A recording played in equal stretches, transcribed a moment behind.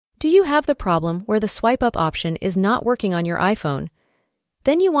Do you have the problem where the swipe up option is not working on your iPhone?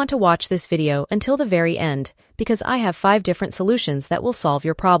 Then you want to watch this video until the very end, because I have 5 different solutions that will solve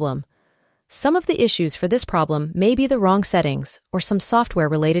your problem. Some of the issues for this problem may be the wrong settings or some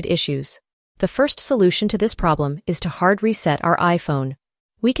software-related issues. The first solution to this problem is to hard reset our iPhone.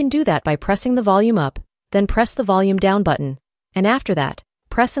 We can do that by pressing the volume up, then press the volume down button, and after that,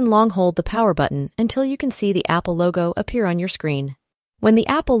 press and long hold the power button until you can see the Apple logo appear on your screen. When the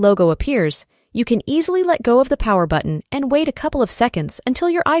Apple logo appears, you can easily let go of the power button and wait a couple of seconds until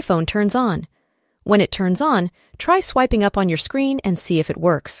your iPhone turns on. When it turns on, try swiping up on your screen and see if it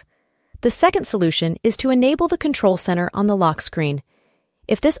works. The second solution is to enable the control center on the lock screen.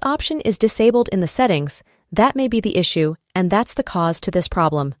 If this option is disabled in the settings, that may be the issue, and that's the cause to this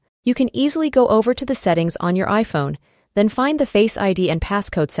problem. You can easily go over to the settings on your iPhone, then find the Face ID and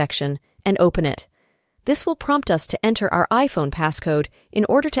passcode section, and open it. This will prompt us to enter our iPhone passcode in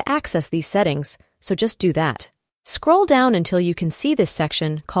order to access these settings, so just do that. Scroll down until you can see this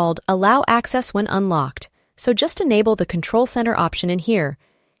section called Allow Access When Unlocked, so just enable the Control Center option in here.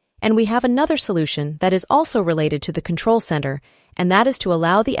 And we have another solution that is also related to the Control Center, and that is to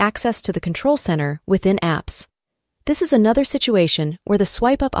allow the access to the Control Center within apps. This is another situation where the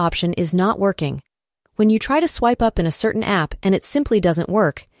swipe up option is not working. When you try to swipe up in a certain app and it simply doesn't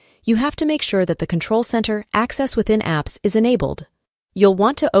work, you have to make sure that the Control Center Access Within Apps is enabled. You'll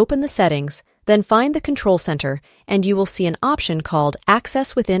want to open the settings, then find the Control Center, and you will see an option called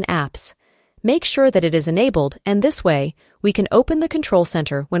Access Within Apps. Make sure that it is enabled, and this way, we can open the Control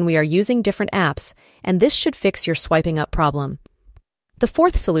Center when we are using different apps, and this should fix your swiping up problem. The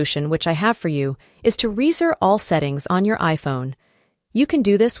fourth solution, which I have for you, is to reset all settings on your iPhone. You can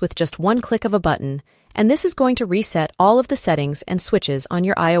do this with just one click of a button, and this is going to reset all of the settings and switches on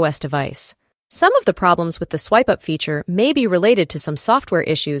your iOS device. Some of the problems with the swipe up feature may be related to some software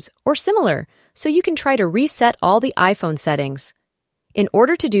issues or similar, so you can try to reset all the iPhone settings. In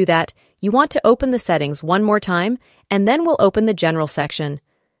order to do that, you want to open the settings one more time, and then we'll open the General section.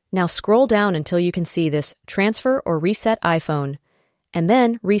 Now scroll down until you can see this Transfer or Reset iPhone, and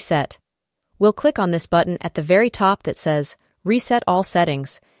then Reset. We'll click on this button at the very top that says Reset All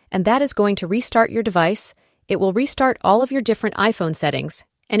Settings, and that is going to restart your device. It will restart all of your different iPhone settings,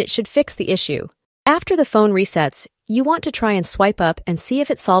 and it should fix the issue. After the phone resets, you want to try and swipe up and see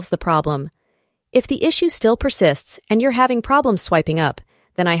if it solves the problem. If the issue still persists and you're having problems swiping up,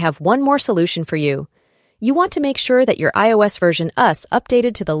 then I have one more solution for you. You want to make sure that your iOS version is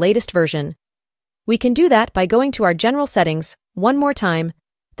updated to the latest version. We can do that by going to our General settings one more time,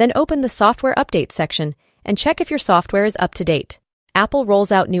 then open the Software Update section and check if your software is up to date. Apple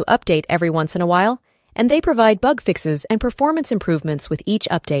rolls out new update every once in a while, and they provide bug fixes and performance improvements with each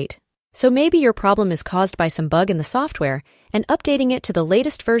update. So maybe your problem is caused by some bug in the software, and updating it to the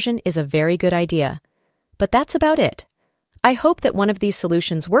latest version is a very good idea. But that's about it. I hope that one of these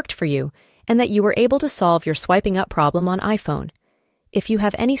solutions worked for you, and that you were able to solve your swiping up problem on iPhone. If you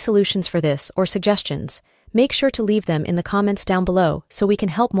have any solutions for this or suggestions, make sure to leave them in the comments down below so we can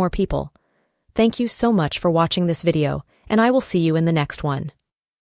help more people. Thank you so much for watching this video, and I will see you in the next one.